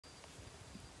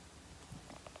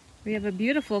We have a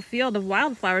beautiful field of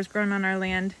wildflowers growing on our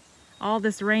land. All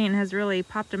this rain has really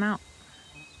popped them out.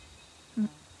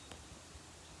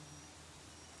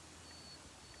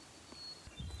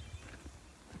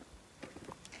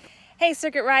 Hey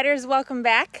circuit riders, welcome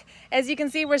back. As you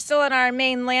can see, we're still on our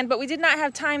Maine land, but we did not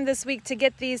have time this week to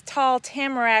get these tall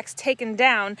tamaracks taken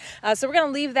down. So we're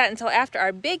gonna leave that until after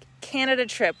our big Canada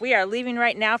trip. We are leaving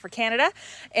right now for Canada,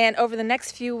 and over the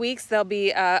next few weeks, there'll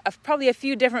be probably a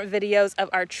few different videos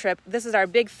of our trip. This is our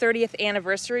big 30th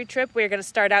anniversary trip. We're gonna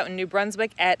start out in New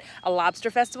Brunswick at a lobster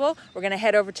festival. We're gonna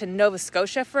head over to Nova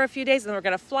Scotia for a few days, and then we're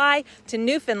gonna fly to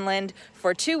Newfoundland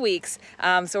for 2 weeks.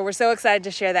 So we're so excited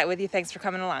to share that with you. Thanks for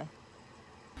coming along.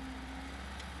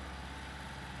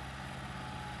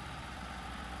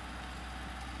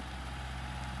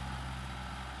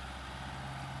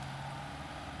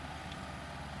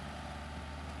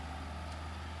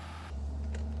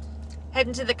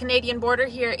 Heading to the Canadian border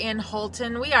here in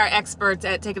Houlton. We are experts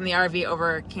at taking the RV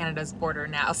over Canada's border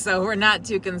now, so we're not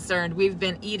too concerned. We've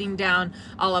been eating down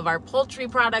all of our poultry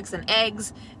products and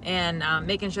eggs and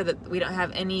making sure that we don't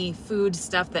have any food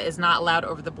stuff that is not allowed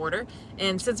over the border.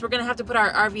 And since we're gonna have to put our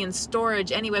RV in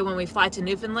storage anyway when we fly to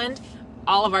Newfoundland,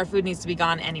 all of our food needs to be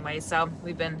gone anyway, so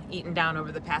we've been eating down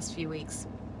over the past few weeks.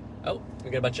 Oh, we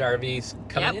got a bunch of RVs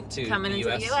coming into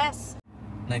the US.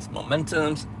 Nice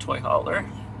momentum, toy hauler.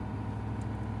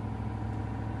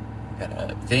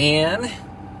 Got a van,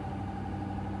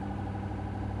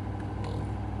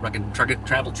 rugged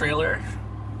travel trailer,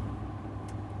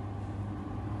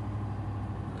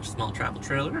 a small travel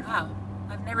trailer. Wow,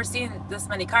 I've never seen this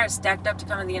many cars stacked up to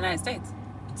come to the United States.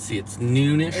 Let's see, it's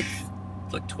noonish.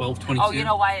 It's like 12:22. Oh, you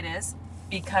know why it is?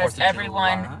 Because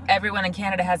everyone in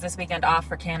Canada has this weekend off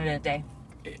for Canada Day.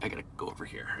 Okay, I gotta go over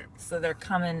here. So they're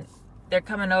coming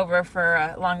over for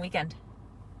a long weekend.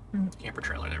 Camper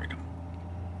trailer, there we go.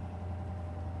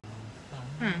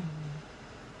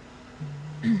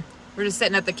 We're just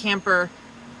sitting at the camper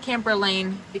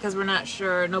lane because we're not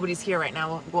sure, nobody's here right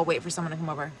now. We'll wait for someone to come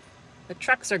over. The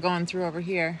trucks are going through over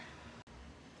here.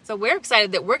 So we're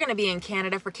excited that we're going to be in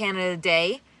Canada for Canada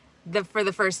Day for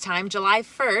the first time. July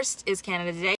 1st is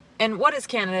Canada Day. And what is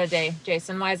Canada Day,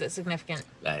 Jason? Why is it significant?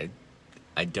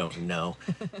 I don't know.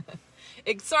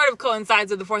 It sort of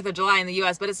coincides with the 4th of July in the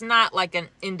U.S., but it's not like an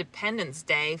Independence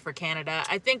Day for Canada.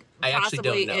 I think I actually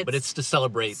don't know, but it's to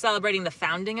celebrating the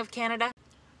founding of Canada.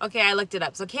 Okay, I looked it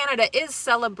up. So Canada is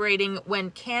celebrating when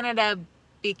Canada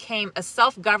became a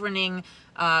self-governing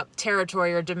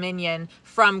territory or dominion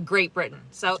from Great Britain.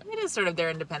 So it is sort of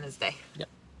their Independence Day. Yep.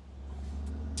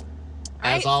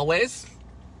 As always.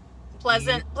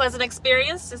 Pleasant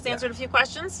experience. Just answered a few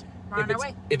questions. We're on our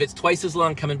way. If it's twice as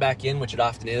long coming back in, which it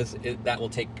often is, that will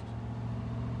take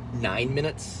 9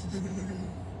 minutes.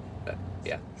 But,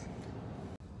 yeah.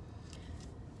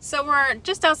 So we're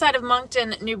just outside of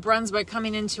Moncton, New Brunswick,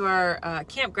 coming into our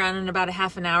campground in about a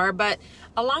half an hour. But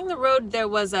along the road, there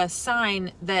was a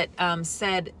sign that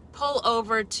said, pull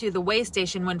over to the way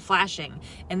station when flashing.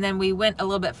 And then we went a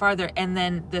little bit farther, and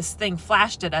then this thing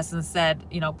flashed at us and said,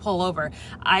 you know, pull over.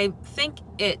 I think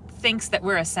it thinks that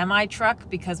we're a semi truck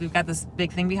because we've got this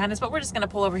big thing behind us, but we're just going to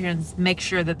pull over here and make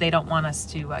sure that they don't want us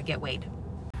to get weighed.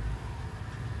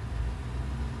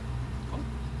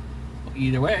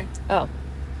 Either way. Oh.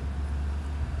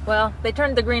 Well, they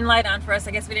turned the green light on for us.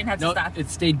 I guess we didn't have to stop. It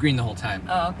stayed green the whole time.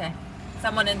 Oh, okay.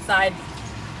 Someone inside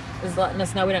is letting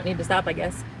us know we don't need to stop, I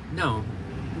guess. No,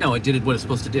 it did what it's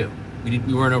supposed to do. We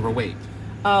weren't overweight.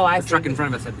 Oh, I see. The truck in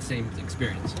front of us had the same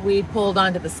experience. We pulled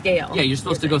onto the scale. Yeah, you're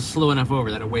supposed to go slow enough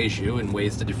over that it weighs you and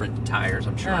weighs the different tires,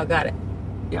 I'm sure. Oh, got it.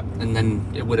 Yep, and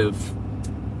then it would have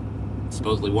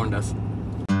supposedly warned us.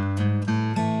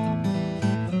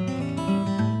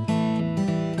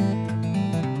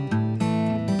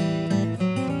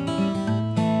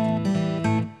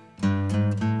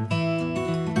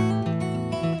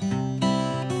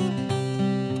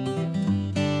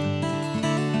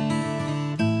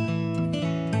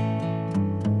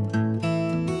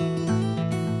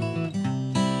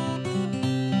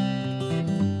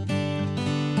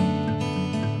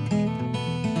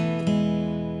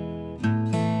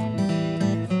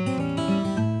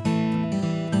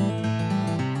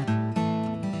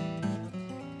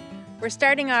 We're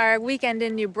starting our weekend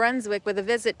in New Brunswick with a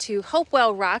visit to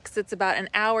Hopewell Rocks. It's about an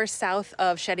hour south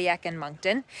of Shediac and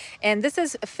Moncton. And this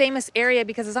is a famous area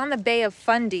because it's on the Bay of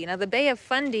Fundy. Now, the Bay of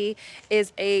Fundy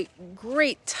is a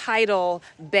great tidal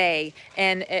bay,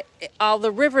 and all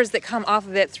the rivers that come off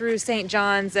of it through St.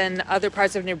 John's and other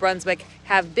parts of New Brunswick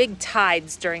have big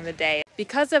tides during the day.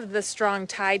 Because of the strong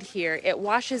tide here, it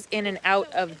washes in and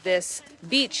out of this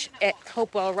beach at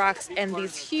Hopewell Rocks, and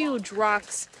these huge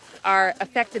rocks are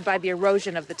affected by the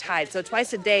erosion of the tide. So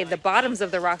twice a day, the bottoms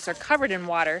of the rocks are covered in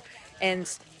water and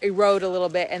erode a little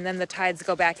bit, and then the tides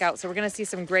go back out. So we're going to see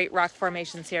some great rock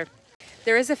formations here.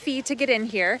 There is a fee to get in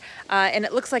here, and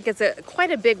it looks like it's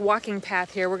quite a big walking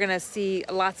path here. We're going to see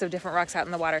lots of different rocks out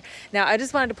in the water. Now, I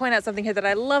just wanted to point out something here that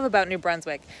I love about New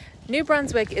Brunswick. New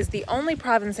Brunswick is the only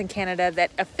province in Canada that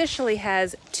officially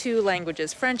has two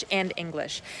languages, French and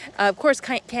English. Of course,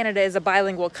 Canada is a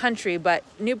bilingual country, but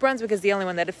New Brunswick is the only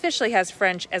one that officially has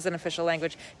French as an official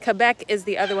language. Quebec is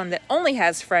the other one that only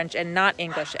has French and not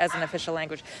English as an official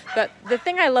language. But the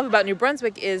thing I love about New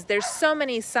Brunswick is there's so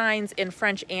many signs in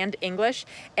French and English,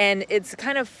 and it's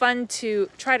kind of fun to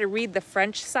try to read the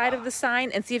French side of the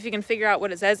sign and see if you can figure out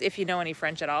what it says, if you know any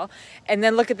French at all, and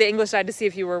then look at the English side to see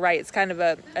if you were right. It's kind of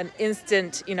an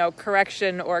instant,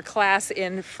 correction or class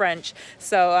in French.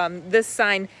 So this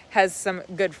sign has some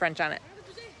good French on it.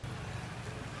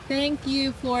 Thank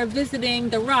you for visiting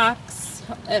the rocks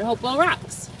at Hopewell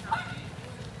Rocks.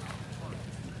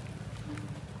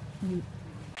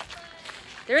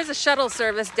 There is a shuttle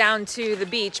service down to the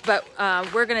beach, but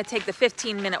we're going to take the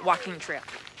 15-minute walking trail.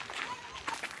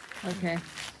 Okay.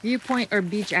 Viewpoint or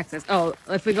beach access. Oh,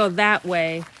 if we go that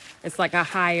way, it's like a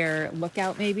higher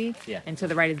lookout maybe. Yeah. And to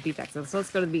the right is beach access. So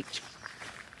let's go to the beach.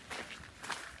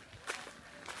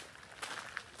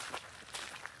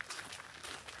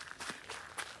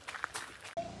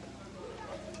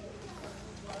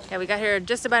 Yeah, we got here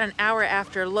just about an hour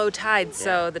after low tide,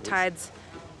 so the tide's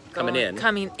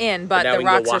coming in, but the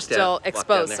rocks are still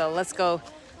exposed. So let's go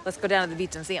down to the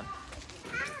beach and see them.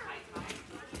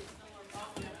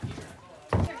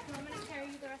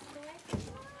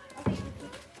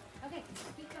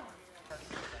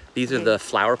 These are the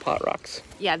flower pot rocks?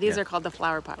 Yeah, these are called the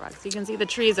flower pot rocks. You can see the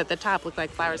trees at the top look like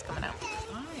flowers coming out.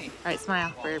 All right,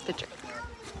 smile for your picture.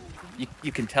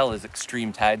 You can tell there's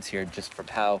extreme tides here just from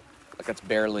how, like, it's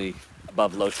barely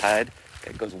above low tide.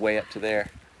 It goes way up to there.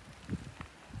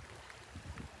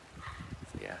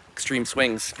 So yeah, extreme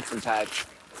swings from tide.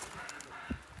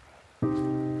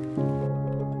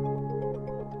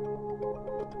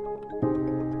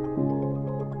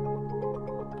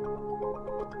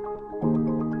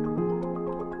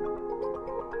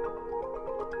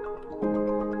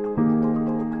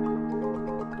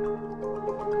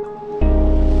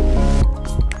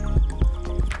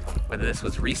 Whether this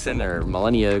was recent or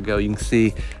millennia ago, you can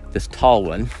see this tall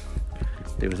one.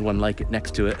 There was one like it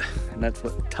next to it, and that's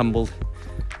what tumbled,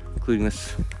 including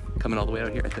this coming all the way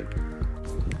out here, I think.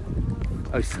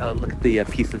 Oh, look at the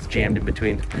piece that's jammed in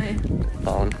between.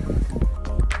 Fallen.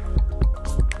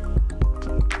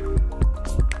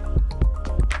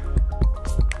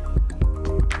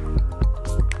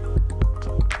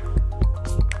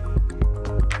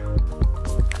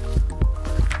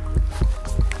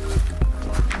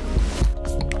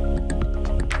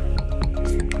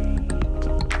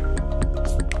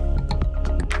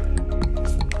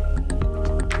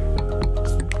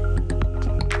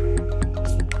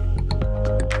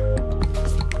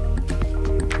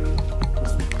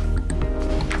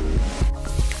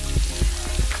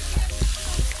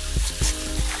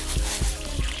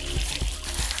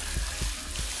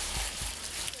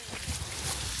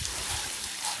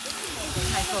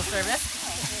 Full service.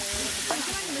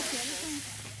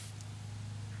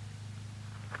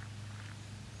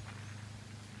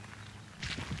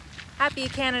 Happy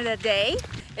Canada Day.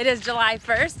 It is July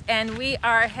 1st and we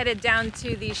are headed down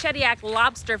to the Shediac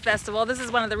Lobster Festival. This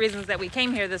is one of the reasons that we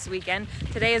came here this weekend.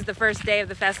 Today is the first day of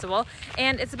the festival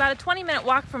and it's about a 20-minute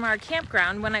walk from our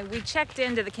campground. When we checked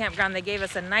into the campground, they gave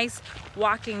us a nice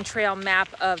walking trail map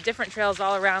of different trails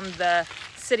all around the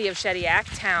city of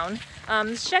Shediac town.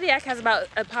 Shediac has about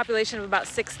a population of about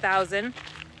 6,000.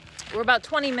 We're about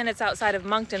 20 minutes outside of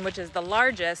Moncton, which is the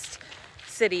largest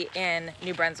city in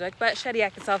New Brunswick, but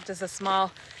Shediac itself is a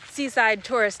small seaside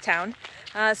tourist town.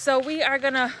 So we are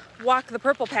gonna walk the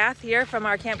purple path here from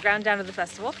our campground down to the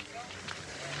festival.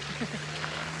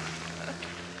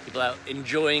 People out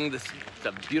enjoying this. It's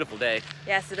a beautiful day.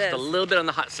 Yes, it is. It's a little bit on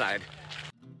the hot side.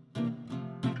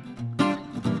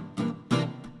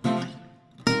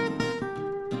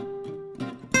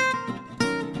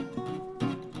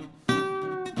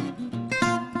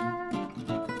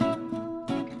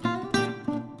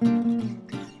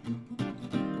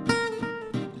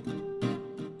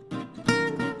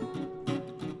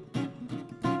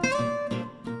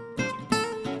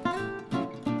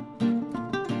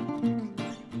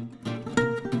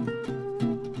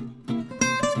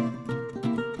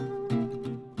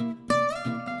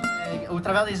 Au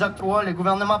travers des octrois, le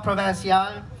gouvernement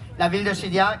provincial, la ville de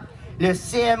Shediac, le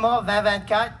CMA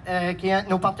 2024, qui est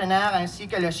nos partenaires, ainsi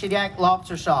que le Shediac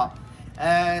Lobster Shop.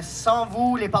 Sans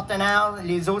vous, les partenaires,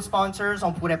 les autres sponsors, on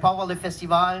ne pourrait pas avoir le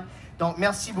festival. Donc,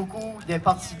 merci beaucoup de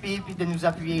participer et de nous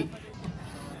appuyer.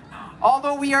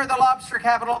 Although we are the lobster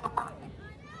capital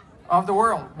of the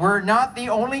world, we're not the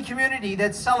only community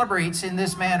that celebrates in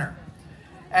this manner.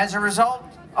 As a result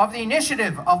of the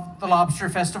initiative of the Lobster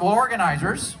Festival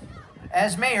organizers,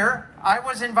 as mayor, I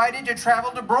was invited to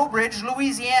travel to Breaux Bridge,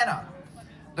 Louisiana,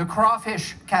 the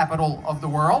crawfish capital of the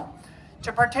world,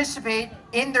 to participate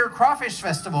in their crawfish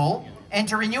festival and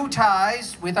to renew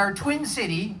ties with our twin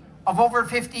city of over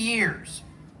 50 years.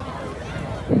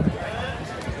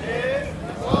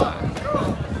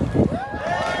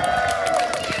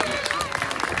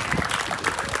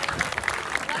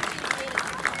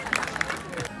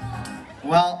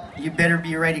 Well, you better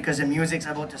be ready because the music's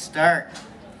about to start.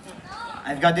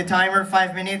 I've got the timer,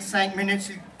 5 minutes, 5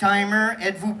 minutes timer.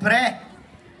 Êtes-vous prêts?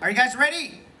 Are you guys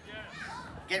ready?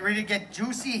 Get ready to get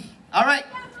juicy. All right.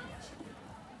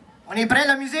 On est prêt,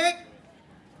 la musique?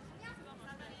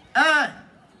 1,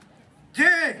 2,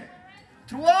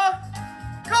 3,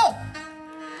 go!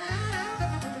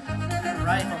 All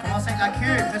right, on commence avec la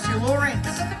queue. Monsieur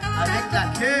Lawrence, avec la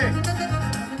queue.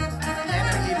 Hélène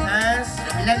avec les pinces.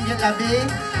 Hélène vient de la baie.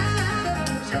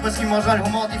 Je sais pas s'ils mangent le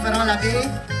homard différent la baie.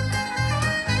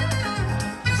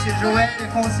 Monsieur Joël, le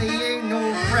conseiller, no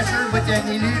pressure, but il y a un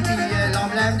élu, puis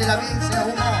l'emblème de la baie, c'est le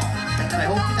homard. I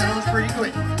hope that was pretty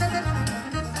good.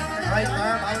 All right,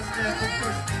 Barb, how's the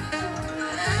push?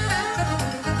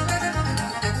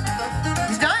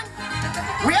 He's done?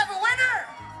 We have a winner!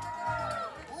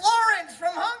 Lawrence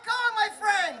from Hong Kong, my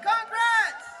friend!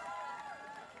 Congrats!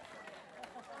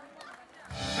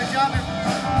 Good job,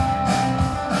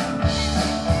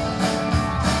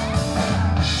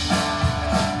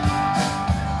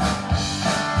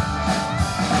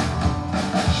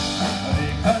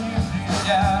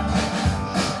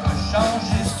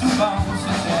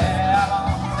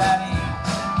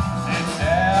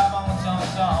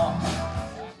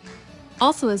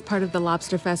 Also, as part of the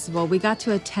Lobster Festival, we got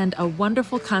to attend a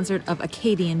wonderful concert of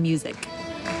Acadian music.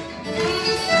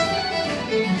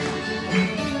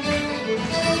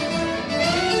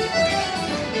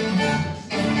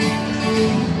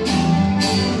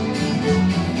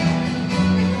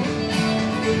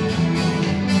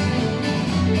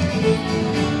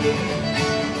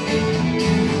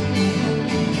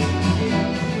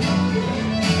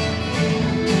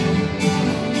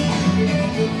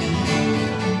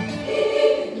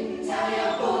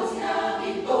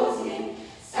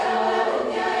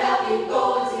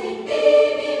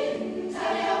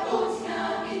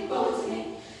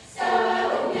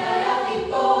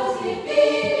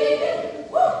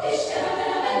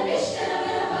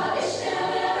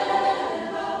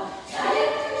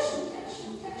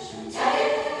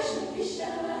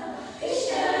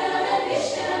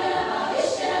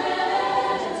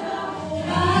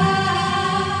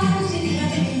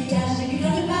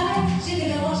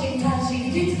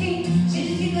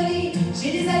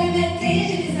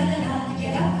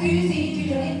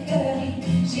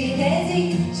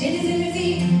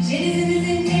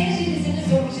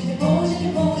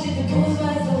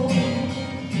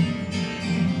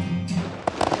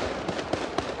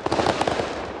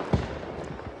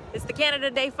 It's the Canada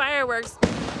Day fireworks.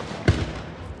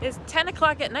 It's 10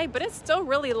 o'clock at night, but it's still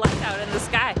really light out in the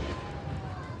sky.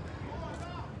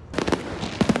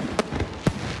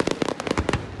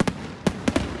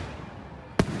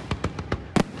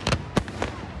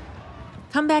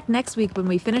 Come back next week when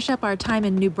we finish up our time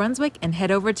in New Brunswick and head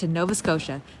over to Nova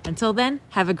Scotia. Until then,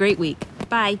 have a great week.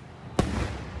 Bye.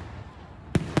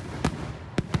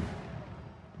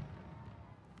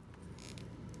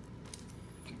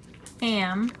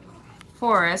 Ham,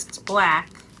 forest,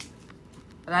 black,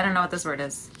 but I don't know what this word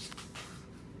is.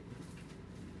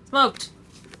 Smoked.